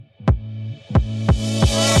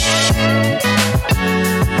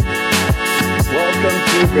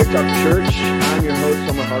Stop Church. I'm your host,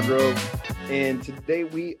 Homer Hargrove, and today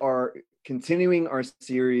we are continuing our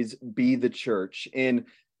series, Be the Church. And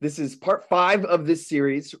this is part 5 of this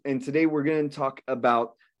series, and today we're going to talk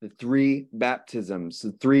about the three baptisms.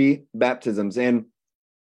 And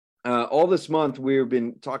all this month, we've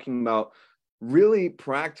been talking about really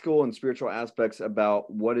practical and spiritual aspects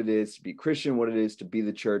about what it is to be Christian, what it is to be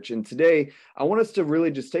the church. And today, I want us to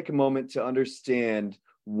really just take a moment to understand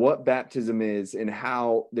what baptism is and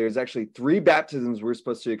how there's actually 3 baptisms we're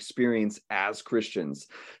supposed to experience as Christians.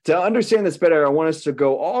 To understand this better, I want us to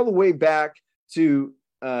go all the way back to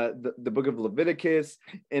the book of Leviticus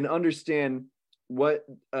and understand what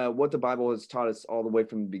the Bible has taught us all the way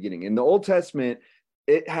from the beginning. In the Old Testament,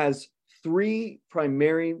 it has 3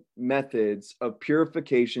 primary methods of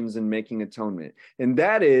purifications and making atonement, and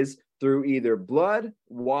that is through either blood,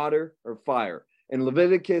 water, or fire. In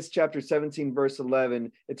Leviticus chapter 17, verse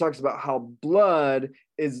 11, it talks about how blood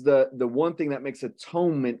is the one thing that makes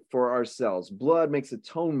atonement for ourselves. Blood makes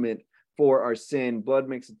atonement for our sin. Blood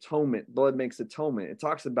makes atonement. Blood makes atonement. It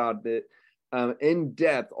talks about it in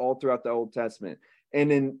depth all throughout the Old Testament.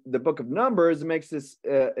 And in the book of Numbers, it makes this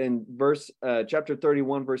in chapter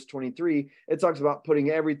 31, verse 23, it talks about putting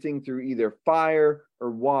everything through either fire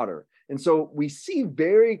or water. And so we see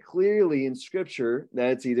very clearly in Scripture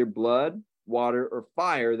that it's either blood, water, or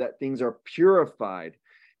fire that things are purified.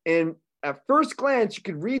 And at first glance, you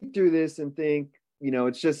could read through this and think,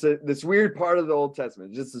 it's just this weird part of the Old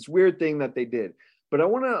Testament, just this weird thing that they did. But I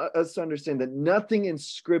want us to understand that nothing in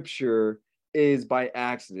Scripture is by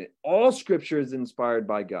accident. All Scripture is inspired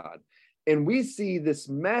by God. And we see this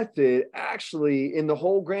method actually in the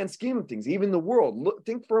whole grand scheme of things, even the world.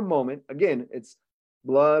 Think for a moment. Again, it's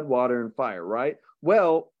blood, water, and fire, right?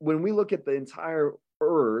 Well, when we look at the entire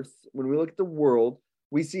earth, when we look at the world,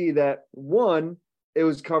 we see that one, it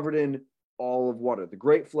was covered in all of water. The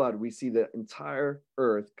great flood, we see the entire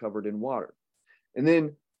earth covered in water. And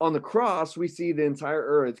then on the cross, we see the entire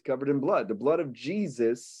earth covered in blood. The blood of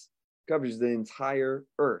Jesus covers the entire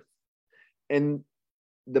earth. And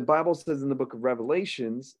the Bible says in the book of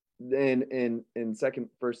Revelations, then in Second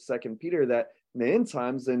Peter, that in the end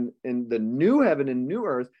times, in the new heaven and new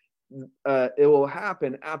earth, it will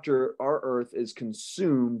happen after our earth is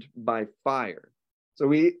consumed by fire. So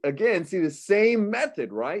we again see the same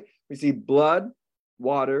method, right? We see blood,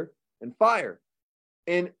 water, and fire.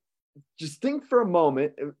 And just think for a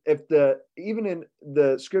moment, if even in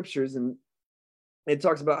the Scriptures, and it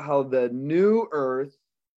talks about how the new earth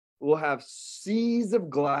will have seas of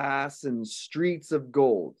glass and streets of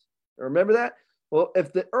gold. Remember that? Well,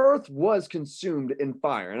 if the earth was consumed in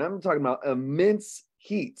fire, and I'm talking about immense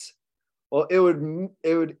heat, well, it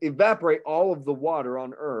would evaporate all of the water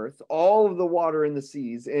on earth, all of the water in the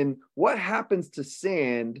seas. And what happens to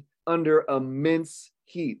sand under immense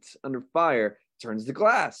heat, under fire? It turns to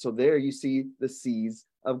glass. So there you see the seas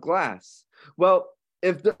of glass. Well,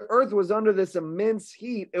 if the earth was under this immense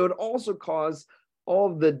heat, it would also cause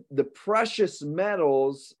all the precious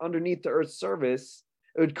metals underneath the earth's surface.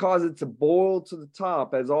 It would cause it to boil to the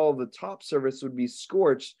top, as all of the top surface would be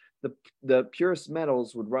scorched. The purest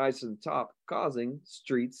metals would rise to the top, causing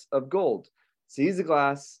streets of gold. Seas of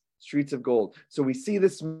glass, streets of gold. So we see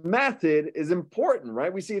this method is important,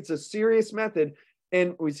 right? We see it's a serious method,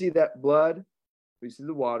 and we see that blood, we see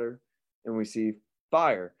the water, and we see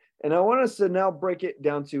fire. And I want us to now break it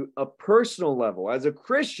down to a personal level. As a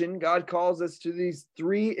Christian, God calls us to these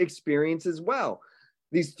 3 experiences as well.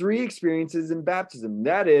 These 3 experiences in baptism.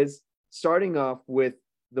 That is, starting off with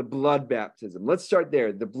the blood baptism. Let's start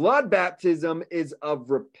there. The blood baptism is of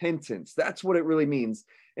repentance. That's what it really means.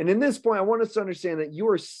 And in this point, I want us to understand that you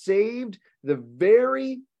are saved the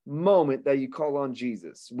very moment that you call on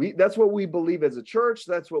Jesus. That's what we believe as a church.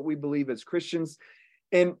 That's what we believe as Christians.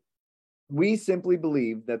 And we simply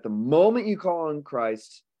believe that the moment you call on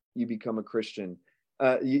Christ, you become a Christian.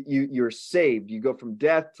 You're saved. You go from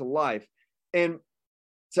death to life. And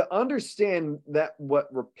to understand that what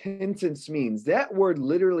repentance means, that word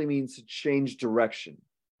literally means to change direction.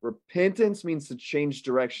 Repentance means to change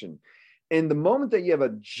direction. And the moment that you have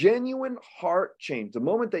a genuine heart change, the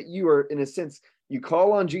moment that you are, in a sense, you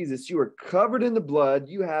call on Jesus, you are covered in the blood,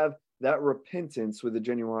 you have that repentance with a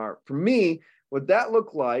genuine heart. For me, what that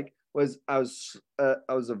looked like was I was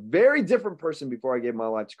a very different person before I gave my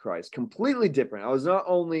life to Christ, completely different. I was not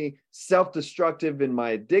only self-destructive in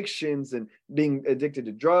my addictions and being addicted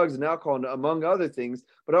to drugs and alcohol, and among other things,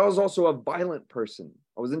 but I was also a violent person.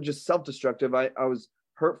 I wasn't just self-destructive. I was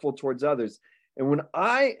hurtful towards others. And when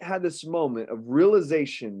I had this moment of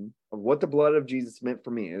realization of what the blood of Jesus meant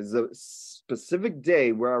for me, it was a specific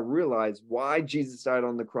day where I realized why Jesus died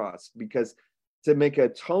on the cross, because to make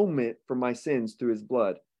atonement for my sins through his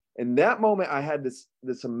blood. In that moment, I had this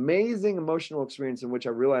amazing emotional experience in which I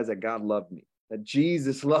realized that God loved me, that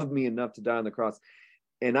Jesus loved me enough to die on the cross.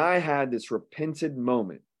 And I had this repented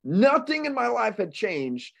moment. Nothing in my life had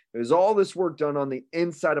changed. There was all this work done on the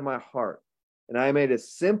inside of my heart. And I made a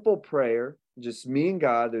simple prayer, just me and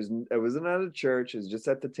God. I wasn't at a church. It was just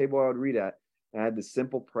at the table I would read at. I had this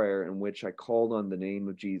simple prayer in which I called on the name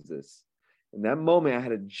of Jesus. In that moment, I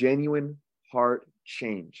had a genuine heart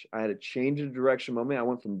change. I had a change of direction moment. I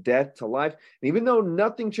went from death to life. And even though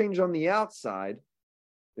nothing changed on the outside,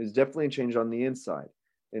 there's definitely a change on the inside.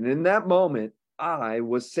 And in that moment, I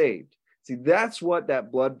was saved. See, that's what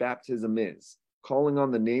that blood baptism is. Calling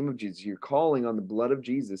on the name of Jesus. You're calling on the blood of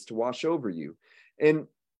Jesus to wash over you. And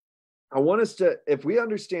I want us to, if we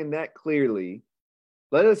understand that clearly,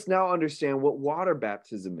 let us now understand what water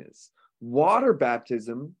baptism is. Water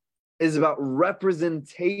baptism is about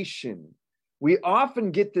representation. We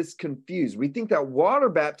often get this confused. We think that water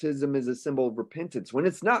baptism is a symbol of repentance when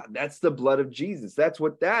it's not. That's the blood of Jesus. That's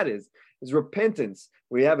what that is repentance.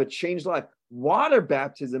 We have a changed life. Water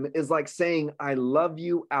baptism is like saying, I love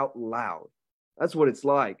you out loud. That's what it's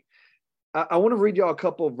like. I want to read y'all a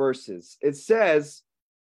couple of verses. It says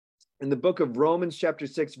in the book of Romans chapter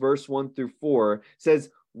 6, verse 1 through 4, says,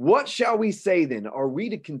 what shall we say then? Are we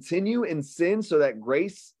to continue in sin so that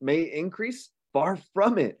grace may increase? Far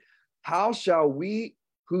from it. How shall we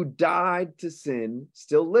who died to sin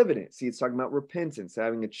still live in it? See, it's talking about repentance,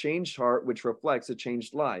 having a changed heart, which reflects a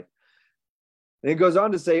changed life. And it goes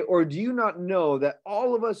on to say, or do you not know that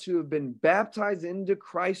all of us who have been baptized into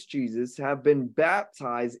Christ Jesus have been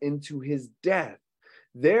baptized into his death?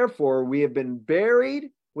 Therefore, we have been buried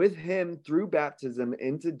with him through baptism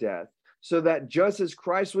into death, so that just as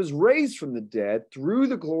Christ was raised from the dead through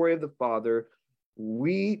the glory of the Father,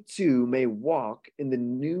 we too may walk in the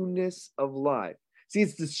newness of life. See,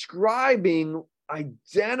 it's describing,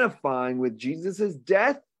 identifying with Jesus's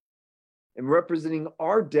death and representing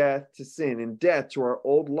our death to sin and death to our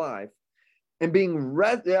old life, and being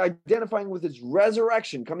identifying with his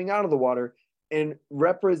resurrection, coming out of the water, and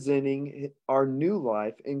representing our new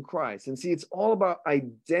life in Christ. And see, it's all about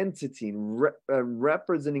identity and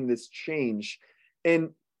representing this change.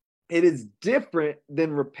 And it is different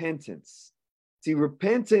than repentance. See,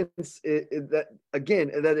 repentance,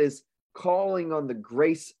 that is calling on the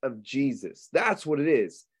grace of Jesus. That's what it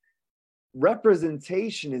is.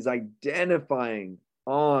 Representation is identifying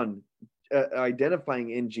in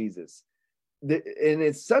Jesus. And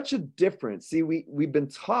it's such a difference. See, we've been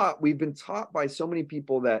taught by so many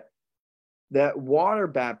people that water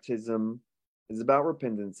baptism is about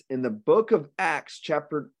repentance. In the book of Acts,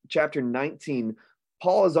 chapter 19,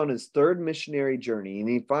 Paul is on his third missionary journey, and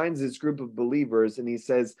he finds this group of believers, and he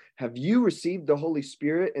says, have you received the Holy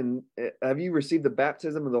Spirit? And have you received the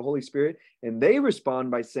baptism of the Holy Spirit? And they respond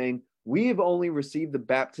by saying, we have only received the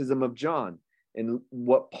baptism of John. And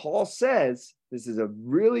what Paul says, this is a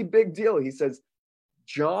really big deal. He says,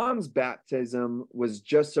 John's baptism was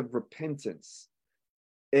just of repentance.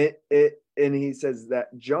 And he says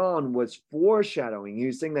that John was foreshadowing. He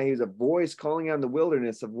was saying that he was a voice calling out in the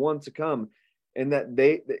wilderness of one to come. And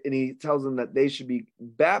he tells them that they should be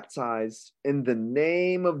baptized in the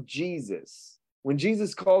name of Jesus. When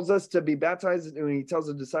Jesus calls us to be baptized, when he tells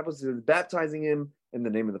the disciples, he's baptizing him in the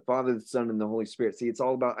name of the Father, the Son, and the Holy Spirit. See, it's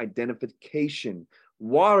all about identification.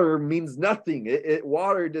 Water means nothing.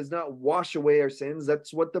 Water does not wash away our sins.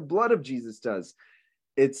 That's what the blood of Jesus does.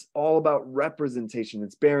 It's all about representation.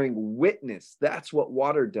 It's bearing witness. That's what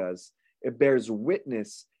water does. It bears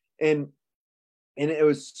witness. And it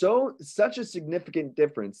was such a significant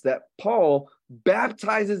difference that Paul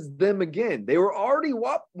baptizes them again. They were already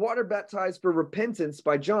water baptized for repentance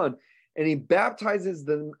by John, and he baptizes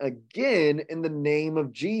them again in the name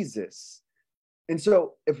of Jesus. And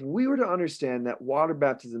so if we were to understand that water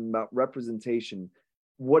baptism is about representation,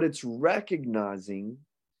 what it's recognizing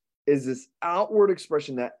is this outward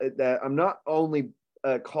expression that I'm not only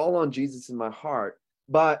call on Jesus in my heart,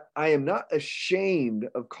 but I am not ashamed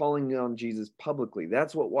of calling on Jesus publicly.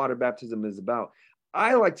 That's what water baptism is about.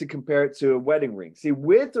 I like to compare it to a wedding ring. See,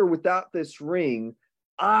 with or without this ring,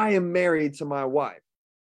 I am married to my wife.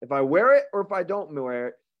 If I wear it or if I don't wear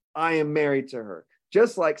it, I am married to her.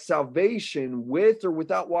 Just like salvation, with or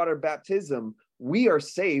without water baptism, we are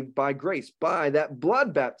saved by grace, by that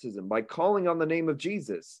blood baptism, by calling on the name of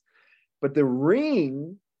Jesus. But the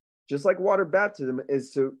ring, just like water baptism,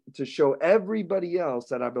 is to show everybody else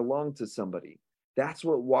that I belong to somebody. That's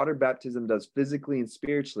what water baptism does physically and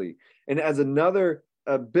spiritually. And as another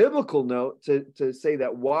a biblical note to say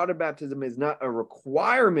that water baptism is not a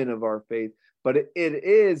requirement of our faith, but it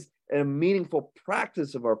is a meaningful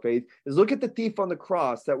practice of our faith, is look at the thief on the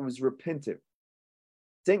cross that was repentant.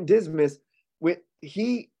 St. Dismas, when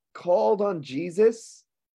he called on Jesus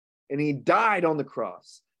and he died on the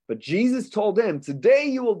cross, but Jesus told him, today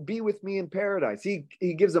you will be with me in paradise.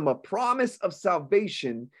 He gives him a promise of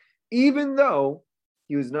salvation, even though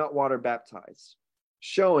he was not water baptized,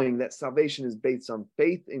 showing that salvation is based on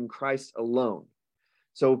faith in Christ alone.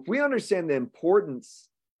 So if we understand the importance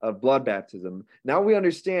of blood baptism, now we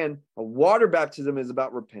understand a water baptism is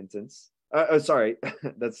about repentance. Sorry,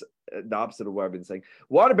 that's the opposite of what I've been saying.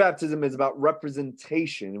 Water baptism is about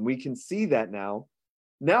representation, and we can see that now.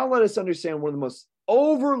 Now let us understand one of the most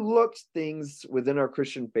overlooked things within our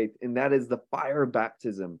Christian faith, and that is the fire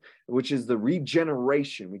baptism, which is the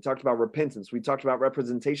regeneration. We talked about repentance, we talked about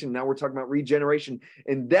representation, now we're talking about regeneration,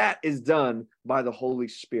 and that is done by the Holy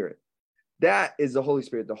Spirit. That is the Holy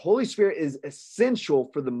Spirit. The Holy Spirit is essential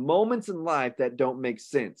for the moments in life that don't make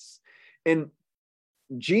sense. And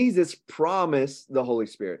Jesus promised the Holy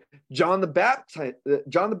Spirit. John the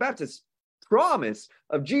Baptist promise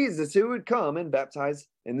of Jesus who would come and baptize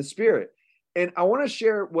in the Spirit. And I want to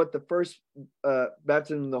share what the first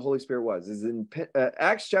baptism in the Holy Spirit was. Is in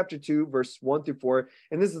Acts chapter 2, verse 1 through 4.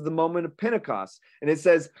 And this is the moment of Pentecost. And it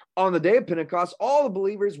says, on the day of Pentecost, all the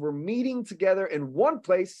believers were meeting together in one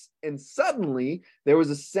place. And suddenly there was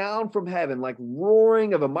a sound from heaven, like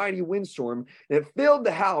roaring of a mighty windstorm. And it filled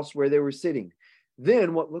the house where they were sitting.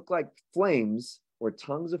 Then what looked like flames or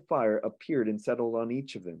tongues of fire appeared and settled on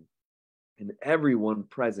each of them. And everyone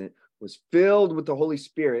present was filled with the Holy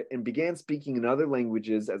Spirit and began speaking in other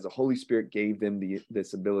languages as the Holy Spirit gave them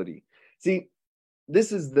this ability. See,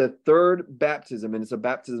 this is the third baptism, and it's a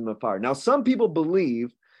baptism of fire. Now, some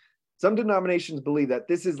denominations believe that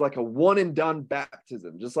this is like a one and done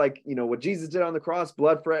baptism, just like, what Jesus did on the cross,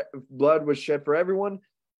 blood was shed for everyone.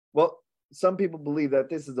 Well, some people believe that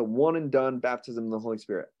this is a one and done baptism in the Holy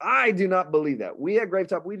Spirit. I do not believe that. We at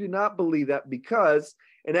Gravetop, we do not believe that, because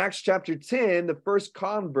in Acts chapter 10, the first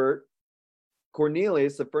convert,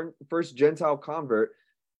 Cornelius, the first Gentile convert,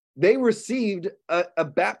 they received a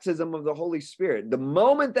baptism of the Holy Spirit. The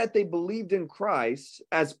moment that they believed in Christ,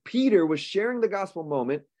 as Peter was sharing the gospel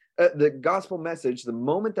message, the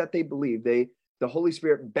moment that they believed, the Holy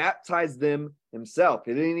Spirit baptized them himself.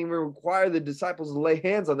 It didn't even require the disciples to lay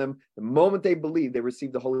hands on them. The moment they believed, they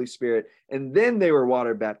received the Holy Spirit, and then they were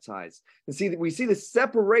water baptized. And we see the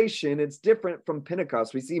separation. It's different from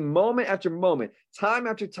Pentecost. We see moment after moment, time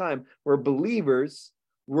after time, where believers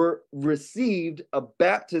received a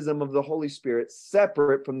baptism of the Holy Spirit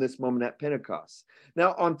separate from this moment at Pentecost.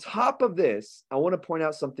 Now, on top of this, I want to point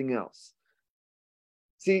out something else.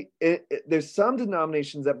 See, there's some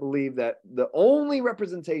denominations that believe that the only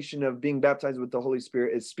representation of being baptized with the Holy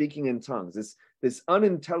Spirit is speaking in tongues, this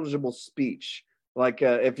unintelligible speech. Like,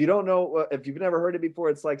 if you don't know, if you've never heard it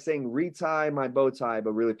before, it's like saying, retie my bow tie,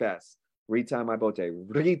 but really fast. Retie my bow tie,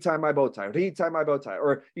 retie my bow tie, retie my bow tie.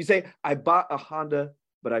 Or you say, I bought a Honda,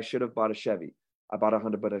 but I should have bought a Chevy. I bought a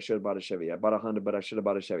Honda, but I should have bought a Chevy. I bought a Honda, but I should have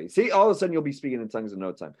bought a Chevy. See, all of a sudden you'll be speaking in tongues in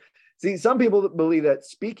no time. See, some people believe that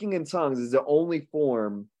speaking in tongues is the only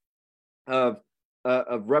form of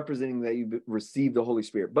representing that you receive the Holy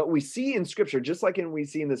Spirit. But we see in Scripture, just like we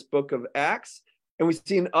see in this book of Acts, and we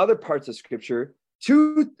see in other parts of Scripture,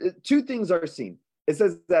 two things are seen. It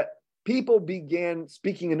says that people began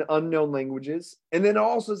speaking in unknown languages, and then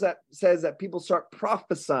also says that people start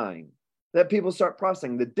prophesying.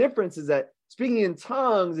 The difference is that speaking in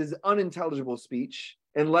tongues is unintelligible speech,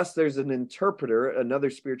 unless there's an interpreter, another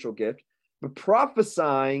spiritual gift. But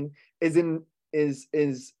prophesying is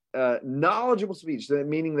knowledgeable speech,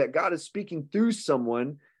 meaning that God is speaking through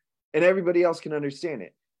someone, and everybody else can understand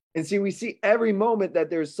it. And see, we see every moment that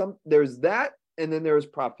there's that, and then there's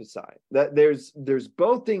prophesy. That there's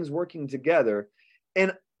both things working together,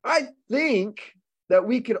 and I think that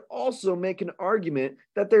we could also make an argument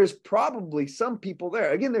that there's probably some people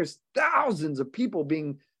there. Again, there's thousands of people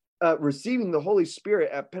receiving the Holy Spirit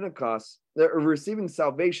at Pentecost, that are receiving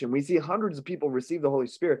salvation. We see hundreds of people receive the Holy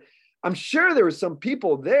Spirit. I'm sure there were some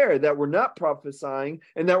people there that were not prophesying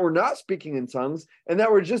and that were not speaking in tongues and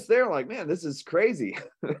that were just there like, man, this is crazy.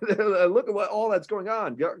 Look at all that's going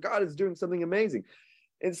on. God is doing something amazing.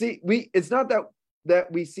 And see, it's not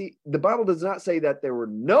that we see, the Bible does not say that there were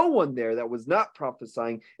no one there that was not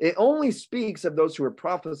prophesying. It only speaks of those who are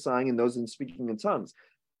prophesying and those in speaking in tongues.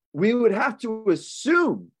 We would have to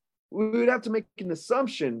make an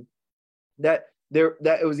assumption that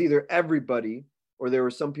it was either everybody or there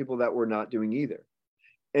were some people that were not doing either.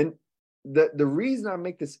 And the reason I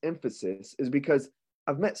make this emphasis is because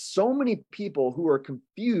I've met so many people who are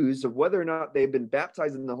confused of whether or not they've been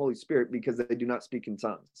baptized in the Holy Spirit because they do not speak in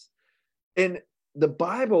tongues. And the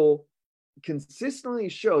Bible consistently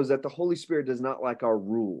shows that the Holy Spirit does not like our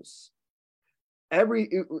rules. I've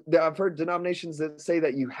heard denominations that say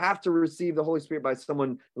that you have to receive the Holy Spirit by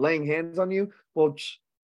someone laying hands on you. Well,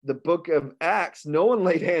 the book of Acts, no one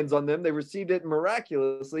laid hands on them. They received it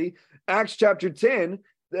miraculously. Acts chapter 10,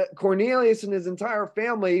 that Cornelius and his entire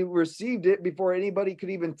family received it before anybody could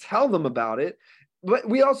even tell them about it. But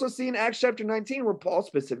we also see in Acts chapter 19 where Paul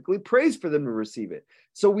specifically prays for them to receive it.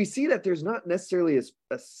 So we see that there's not necessarily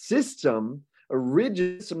a system, a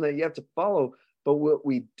rigid system that you have to follow. But what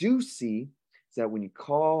we do see is that when you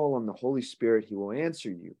call on the Holy Spirit, he will answer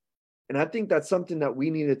you. And I think that's something that we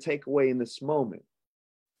need to take away in this moment,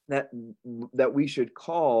 that we should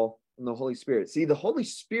call on the Holy Spirit. See, the Holy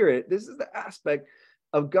Spirit, this is the aspect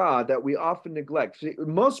of God that we often neglect. See,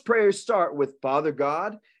 most prayers start with Father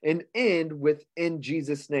God and end with in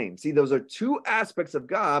Jesus' name. See, those are two aspects of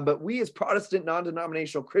God, but we as Protestant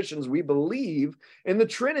non-denominational Christians, we believe in the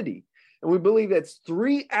Trinity. And we believe it's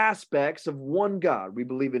three aspects of one God. We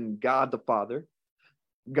believe in God the Father,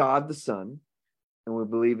 God the Son, and we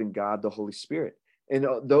believe in God the Holy Spirit. And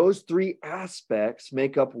those three aspects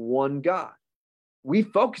make up one God. We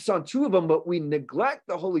focus on two of them, but we neglect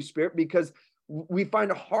the Holy Spirit because we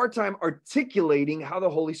find a hard time articulating how the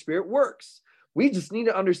Holy Spirit works. We just need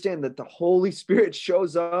to understand that the Holy Spirit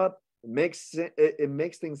shows up. It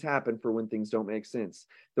makes things happen for when things don't make sense.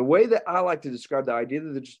 The way that I like to describe the idea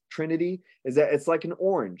of the Trinity is that it's like an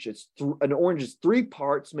orange. An orange is three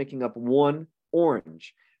parts making up one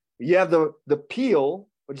orange. You have the peel,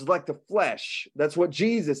 which is like the flesh. That's what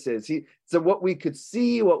Jesus is. So what we could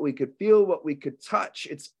see, what we could feel, what we could touch.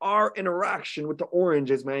 It's our interaction with the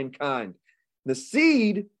orange as mankind. The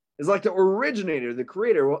seed is like the originator, the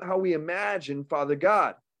creator, how we imagine Father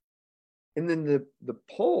God. And then the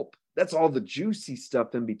pulp, that's all the juicy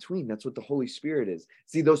stuff in between. That's what the Holy Spirit is.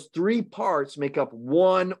 See, those three parts make up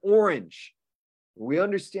one orange. We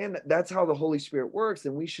understand that that's how the Holy Spirit works,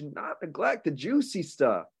 and we should not neglect the juicy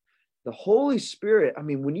stuff. The Holy Spirit, I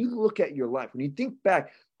mean, when you look at your life, when you think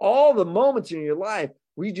back, all the moments in your life,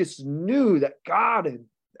 we just knew that God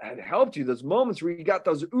had helped you, those moments where you got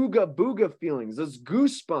those ooga booga feelings, those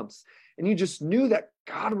goosebumps, and you just knew that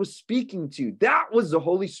God was speaking to you. That was the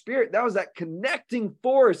Holy Spirit. That was that connecting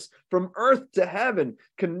force from earth to heaven,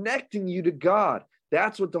 connecting you to God.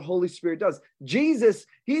 That's what the Holy Spirit does. Jesus,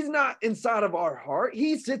 he's not inside of our heart.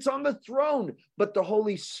 He sits on the throne, but the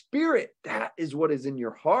Holy Spirit, that is what is in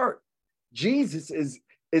your heart. Jesus is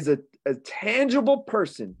a tangible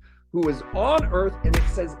person who is on earth, and it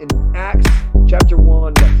says in Acts chapter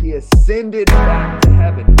 1 that he ascended back to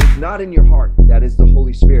heaven. He's not in your heart. That is the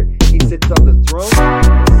Holy Spirit. He sits on the throne.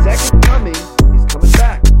 The second coming, he's coming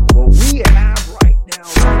back. What we have right now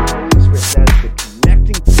is the Holy Spirit. That is the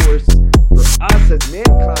connecting force for us as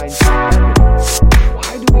mankind to heaven.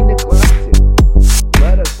 Why do we neglect it?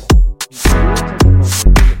 Let us take a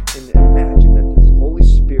moment and imagine that this Holy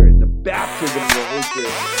Spirit, the baptism of the Holy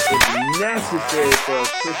Spirit, is necessary for a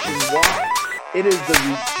Christian walk. It is the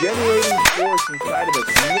regenerating force inside of us,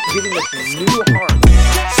 giving us a new heart.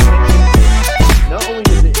 Not only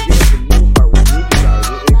does it give us a new heart with new desires,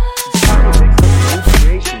 it makes us a new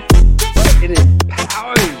creation, but it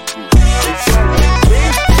empowers you. It says the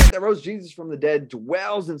same Spirit that rose Jesus from the dead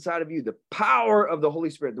dwells inside of you. The power of the Holy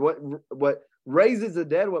Spirit, what raises the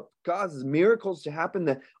dead, what causes miracles to happen,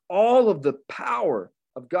 that all of the power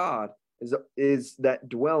of God is that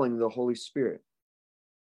dwelling of the Holy Spirit.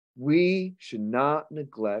 We should not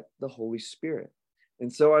neglect the Holy Spirit.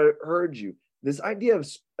 And so I urge you, this idea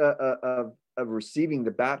of receiving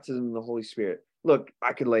the baptism of the Holy Spirit. Look,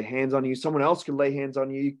 I could lay hands on you. Someone else could lay hands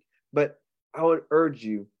on you. But I would urge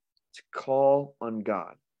you to call on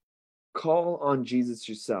God. Call on Jesus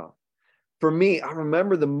yourself. For me, I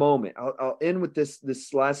remember the moment. I'll end with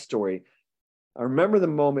this last story. I remember the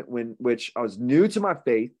moment which I was new to my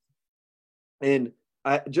faith. And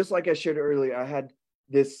just like I shared earlier, I had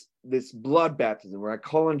this blood baptism where I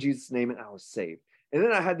call on Jesus' name and I was saved. And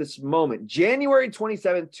then I had this moment, January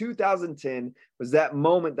 27th, 2010 was that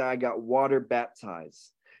moment that I got water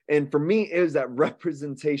baptized. And for me, it was that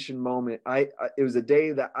representation moment. It was a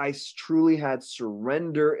day that I truly had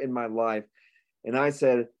surrender in my life. And I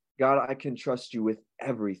said, God, I can trust you with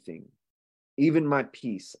everything. Even my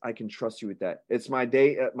peace, I can trust you with that. It's my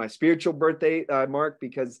day, my spiritual birthday, Mark,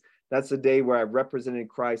 because that's the day where I represented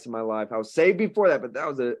Christ in my life. I was saved before that, but that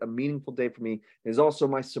was a meaningful day for me. It was also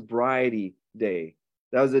my sobriety day.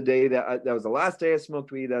 That was the day that was the last day I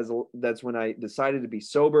smoked weed. That's when I decided to be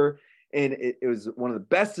sober. And it was one of the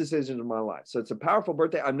best decisions of my life. So it's a powerful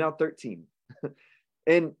birthday. I'm now 13.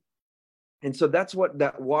 and so that's what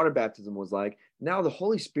that water baptism was like. Now the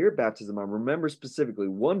Holy Spirit baptism, I remember specifically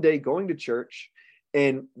one day going to church,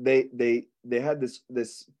 and they had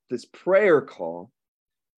this prayer call,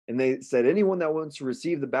 and they said, anyone that wants to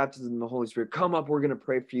receive the baptism of the Holy Spirit, come up, we're going to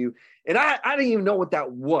pray for you. And I didn't even know what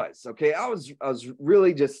that was. Okay. I was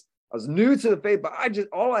really just, I was new to the faith, but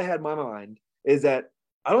all I had in my mind is that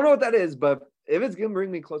I don't know what that is, but if it's going to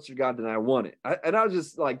bring me closer to God, then I want it. And I was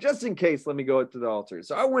just like, just in case, let me go to the altar.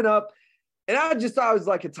 So I went up, and I just thought it was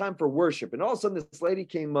like a time for worship. And all of a sudden this lady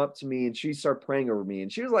came up to me, and she started praying over me.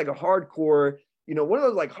 And she was like a hardcore, one of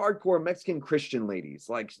those like hardcore Mexican Christian ladies,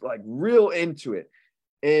 like real into it.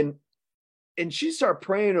 And she started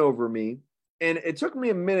praying over me. And it took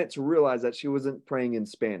me a minute to realize that she wasn't praying in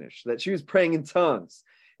Spanish, that she was praying in tongues.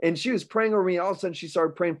 And she was praying over me. All of a sudden, she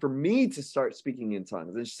started praying for me to start speaking in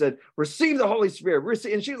tongues. And she said, receive the Holy Spirit.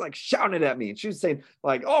 And she was like shouting at me. And she was saying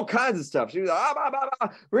like all kinds of stuff. She was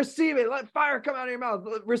like, receive it. Let fire come out of your mouth.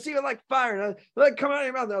 Receive it like fire. And let it come out of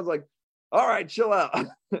your mouth. And I was like, all right, chill out.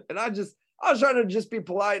 And I was trying to just be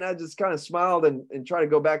polite. And I just kind of smiled and try to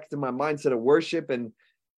go back to my mindset of worship. And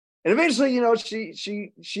eventually,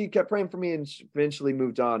 she kept praying for me, and she eventually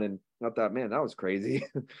moved on. And I thought, man, that was crazy.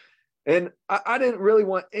 And I didn't really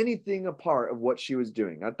want anything a part of what she was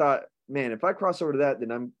doing. I thought, man, if I cross over to that,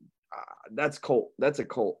 then that's cult. That's a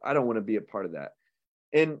cult. I don't want to be a part of that.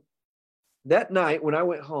 And that night when I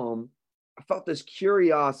went home, I felt this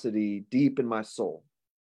curiosity deep in my soul.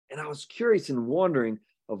 And I was curious and wondering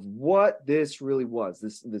of what this really was,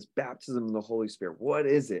 this baptism of the Holy Spirit. What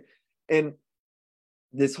is it? And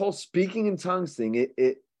this whole speaking in tongues thing,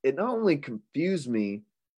 it not only confused me,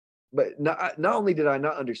 but not only did I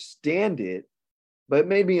not understand it, but it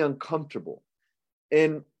made me uncomfortable.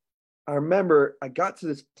 And I remember I got to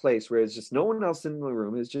this place where it's just no one else in the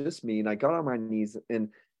room. It's just me. And I got on my knees, and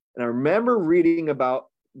I remember reading about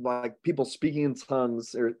like people speaking in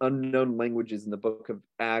tongues or unknown languages in the book of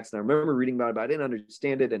Acts. And I remember reading about it, but I didn't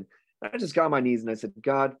understand it. And I just got on my knees and I said,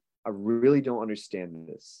 God, I really don't understand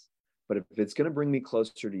this, but if it's going to bring me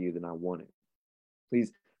closer to you, then I want it.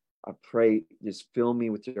 Please, I pray, just fill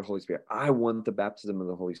me with your Holy Spirit. I want the baptism of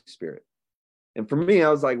the Holy Spirit. And for me, I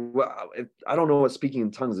was like, well, I don't know what speaking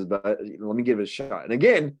in tongues is, but let me give it a shot. And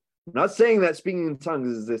again, I'm not saying that speaking in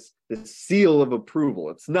tongues is this seal of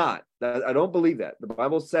approval. It's not. I don't believe that. The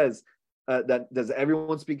Bible says that does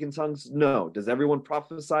everyone speak in tongues? No. Does everyone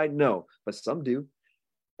prophesy? No. But some do.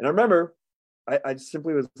 And I remember I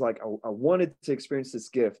simply was like, I wanted to experience this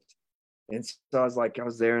gift. And so I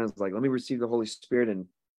was there and I was like, let me receive the Holy Spirit. And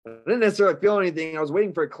I didn't necessarily feel anything. I was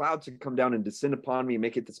waiting for a cloud to come down and descend upon me and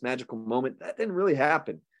make it this magical moment. That didn't really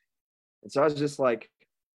happen. And so I was just like,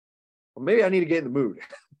 well, maybe I need to get in the mood.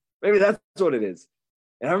 Maybe that's what it is.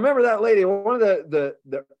 And I remember that lady, one of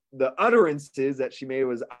the utterances that she made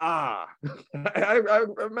was, I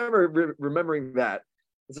remember remembering that.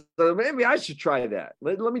 So maybe I should try that.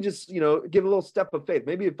 Let me just, give a little step of faith.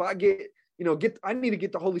 Maybe if I I need to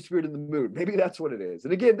get the Holy Spirit in the mood. Maybe that's what it is.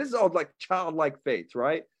 And again, this is all like childlike faith,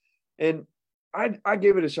 right? And I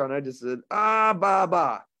gave it a shot. And I just said,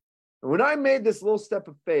 ba. And when I made this little step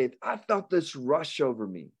of faith, I felt this rush over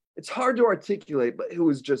me. It's hard to articulate, but it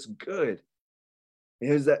was just good.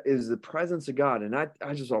 It was the presence of God. And I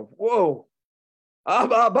just thought, whoa,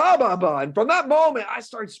 ba. And from that moment, I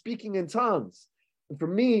started speaking in tongues. And for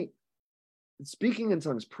me, speaking in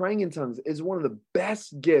tongues, praying in tongues is one of the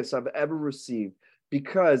best gifts I've ever received,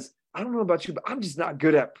 because I don't know about you, but I'm just not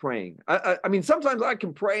good at praying. I mean, sometimes I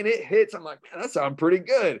can pray and it hits. I'm like, man, that sounds pretty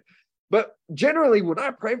good. But generally, when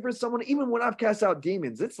I pray for someone, even when I've cast out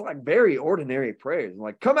demons, it's like very ordinary prayers. I'm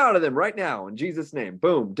like, come out of them right now in Jesus' name.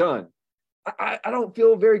 Boom, done. I don't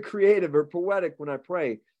feel very creative or poetic when I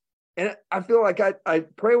pray. And I feel like I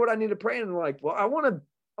pray what I need to pray. And I'm like, well, I want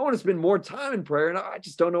to spend more time in prayer, and I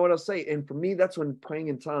just don't know what I'll say. And for me, that's when praying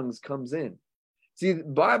in tongues comes in. See, the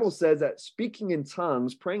Bible says that speaking in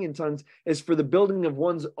tongues, praying in tongues, is for the building of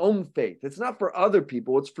one's own faith. It's not for other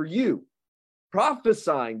people. It's for you.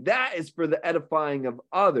 Prophesying, that is for the edifying of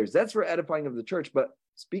others. That's for edifying of the church. But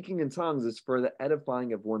speaking in tongues is for the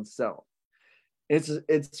edifying of oneself.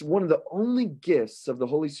 It's one of the only gifts of the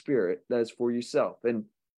Holy Spirit that is for yourself. And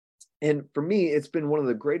for me, it's been one of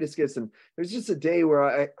the greatest gifts. And there's just a day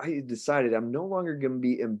where I decided I'm no longer going to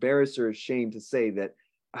be embarrassed or ashamed to say that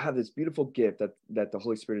I have this beautiful gift that the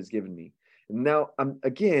Holy Spirit has given me. And now,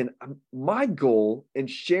 my goal in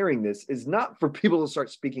sharing this is not for people to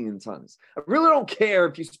start speaking in tongues. I really don't care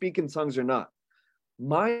if you speak in tongues or not.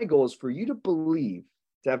 My goal is for you to believe,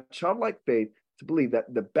 to have childlike faith, to believe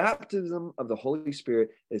that the baptism of the Holy Spirit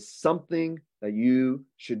is something that you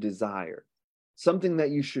should desire, something that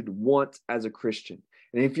you should want as a Christian.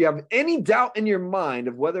 And if you have any doubt in your mind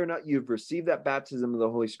of whether or not you've received that baptism of the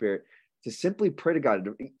Holy Spirit, to simply pray to God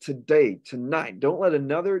today, tonight. Don't let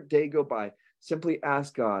another day go by. Simply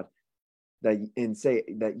ask God and say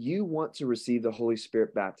that you want to receive the Holy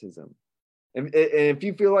Spirit baptism. And if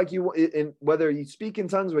you feel like and whether you speak in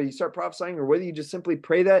tongues, whether you start prophesying, or whether you just simply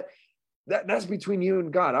pray that's between you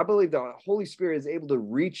and God. I believe the Holy Spirit is able to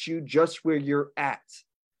reach you just where you're at.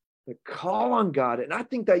 But call on God, and I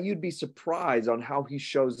think that you'd be surprised on how he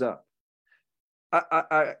shows up.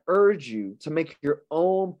 I urge you to make your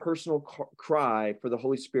own personal cry for the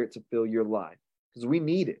Holy Spirit to fill your life, because we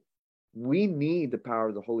need it. We need the power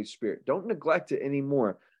of the Holy Spirit. Don't neglect it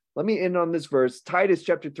anymore. Let me end on this verse. Titus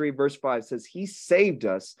chapter 3, verse 5 says, he saved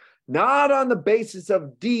us, not on the basis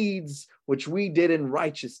of deeds which we did in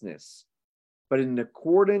righteousness, but in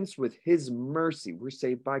accordance with his mercy. We're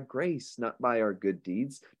saved by grace, not by our good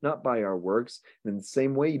deeds, not by our works. And in the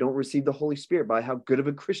same way, you don't receive the Holy Spirit by how good of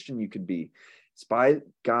a Christian you could be. It's by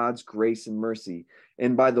God's grace and mercy,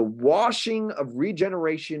 and by the washing of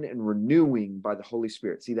regeneration and renewing by the Holy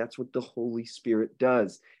Spirit. See, that's what the Holy Spirit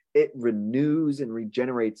does. It renews and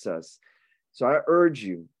regenerates us. So I urge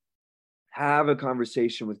you, have a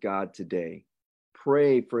conversation with God today.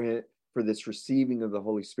 Pray for him, for this receiving of the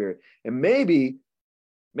Holy Spirit. And maybe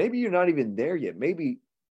you're not even there yet. Maybe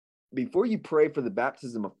before you pray for the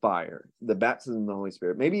baptism of fire, the baptism of the Holy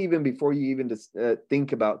Spirit, maybe even before you even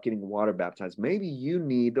think about getting water baptized, maybe you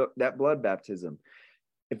need that blood baptism.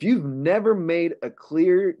 If you've never made a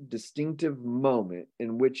clear, distinctive moment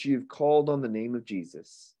in which you've called on the name of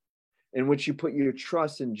Jesus, in which you put your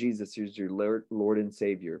trust in Jesus as your Lord and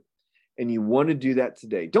Savior, and you want to do that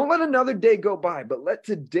today, don't let another day go by, but let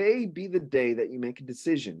today be the day that you make a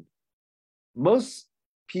decision. Most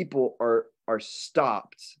people are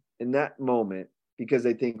stopped in that moment because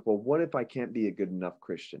they think, well, what if I can't be a good enough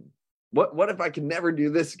Christian? What if I can never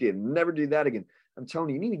do this again, never do that again? I'm telling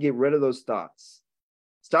you, you need to get rid of those thoughts.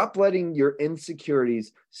 Stop letting your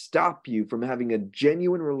insecurities stop you from having a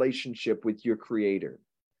genuine relationship with your Creator.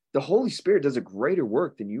 The Holy Spirit does a greater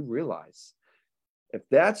work than you realize. If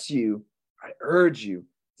that's you, I urge you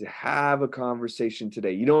to have a conversation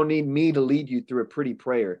today. You don't need me to lead you through a pretty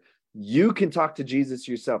prayer. You can talk to Jesus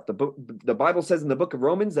yourself. The Bible says in the book of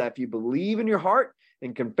Romans that if you believe in your heart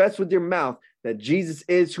and confess with your mouth that Jesus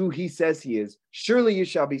is who he says he is, surely you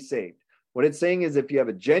shall be saved. What it's saying is if you have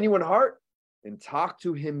a genuine heart and talk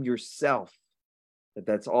to him yourself,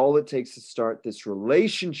 that's all it takes to start this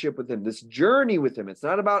relationship with him, this journey with him. It's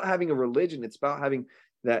not about having a religion. It's about having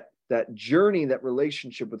that journey, that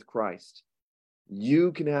relationship with Christ.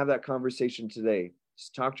 You can have that conversation today.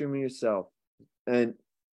 Just talk to him yourself. And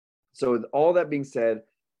so with all that being said,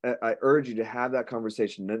 I urge you to have that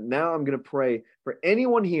conversation. Now I'm going to pray for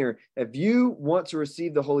anyone here. If you want to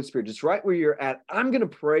receive the Holy Spirit, just right where you're at, I'm going to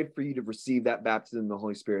pray for you to receive that baptism of the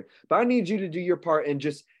Holy Spirit. But I need you to do your part and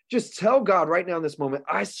just tell God right now in this moment,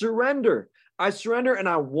 I surrender. I surrender and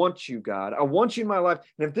I want you, God. I want you in my life.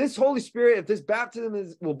 And if this Holy Spirit, if this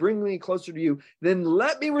baptism will bring me closer to you, then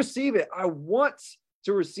let me receive it. I want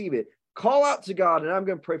to receive it. Call out to God and I'm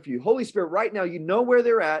going to pray for you. Holy Spirit, right now, you know where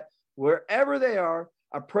they're at, wherever they are.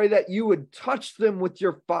 I pray that you would touch them with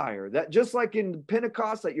your fire, that just like in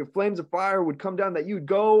Pentecost, that your flames of fire would come down, that you would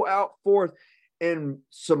go out forth and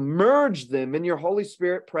submerge them in your Holy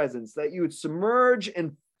Spirit presence, that you would submerge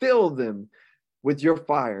and fill them with your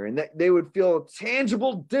fire, and that they would feel a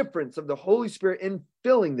tangible difference of the Holy Spirit in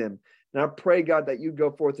filling them. And I pray, God, that you'd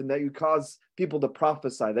go forth and that you'd cause people to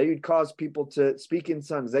prophesy, that you'd cause people to speak in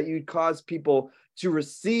tongues, that you'd cause people to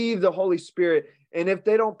receive the Holy Spirit. And if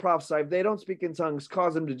they don't prophesy, if they don't speak in tongues,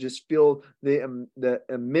 cause them to just feel the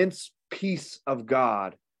immense peace of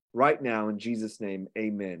God right now in Jesus' name.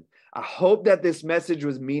 Amen. I hope that this message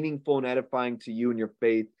was meaningful and edifying to you and your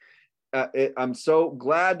faith. I'm so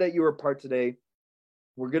glad that you were part today.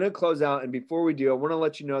 We're going to close out. And before we do, I want to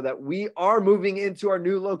let you know that we are moving into our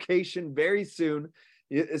new location very soon.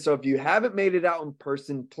 So if you haven't made it out in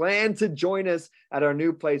person, plan to join us at our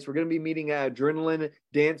new place. We're going to be meeting at Adrenaline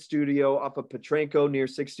Dance Studio off of Petranco near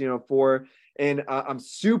 1604. And I'm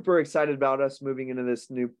super excited about us moving into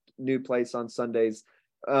this new place on Sundays.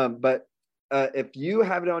 But if you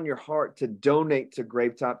have it on your heart to donate to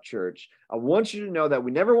Gravetop Church, I want you to know that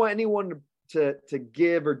we never want anyone to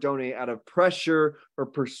give or donate out of pressure or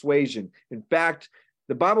persuasion. In fact,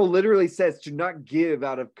 the Bible literally says to not give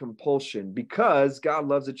out of compulsion because God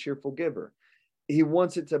loves a cheerful giver. he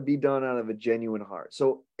wants it to be done out of a genuine heart.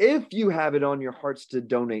 So if you have it on your hearts to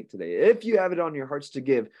donate today, if you have it on your hearts to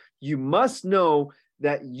give, you must know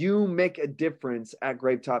that you make a difference at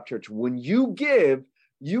Gravetop Church. When you give,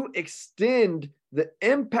 you extend the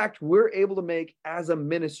impact we're able to make as a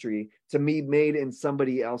ministry to be made in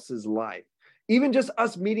somebody else's life. Even just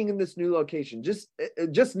us meeting in this new location, just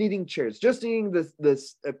needing chairs, just needing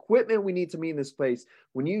this equipment we need to meet in this place.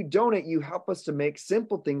 When you donate, you help us to make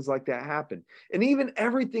simple things like that happen. And even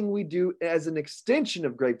everything we do as an extension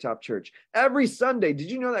of Gravetop Church. Every Sunday, did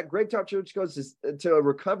you know that Gravetop Church goes to a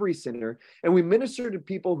recovery center, and we minister to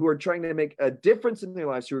people who are trying to make a difference in their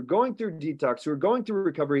lives, who are going through detox, who are going through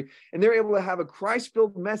recovery, and they're able to have a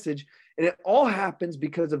Christ-filled message. And it all happens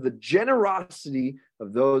because of the generosity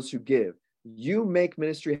of those who give. You make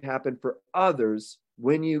ministry happen for others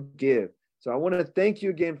when you give. So I want to thank you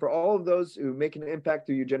again for all of those who make an impact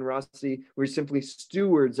through your generosity. We're simply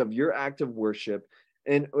stewards of your act of worship.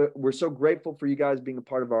 And we're so grateful for you guys being a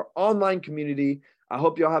part of our online community. I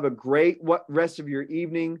hope y'all have a great rest of your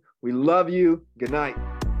evening. We love you. Good night.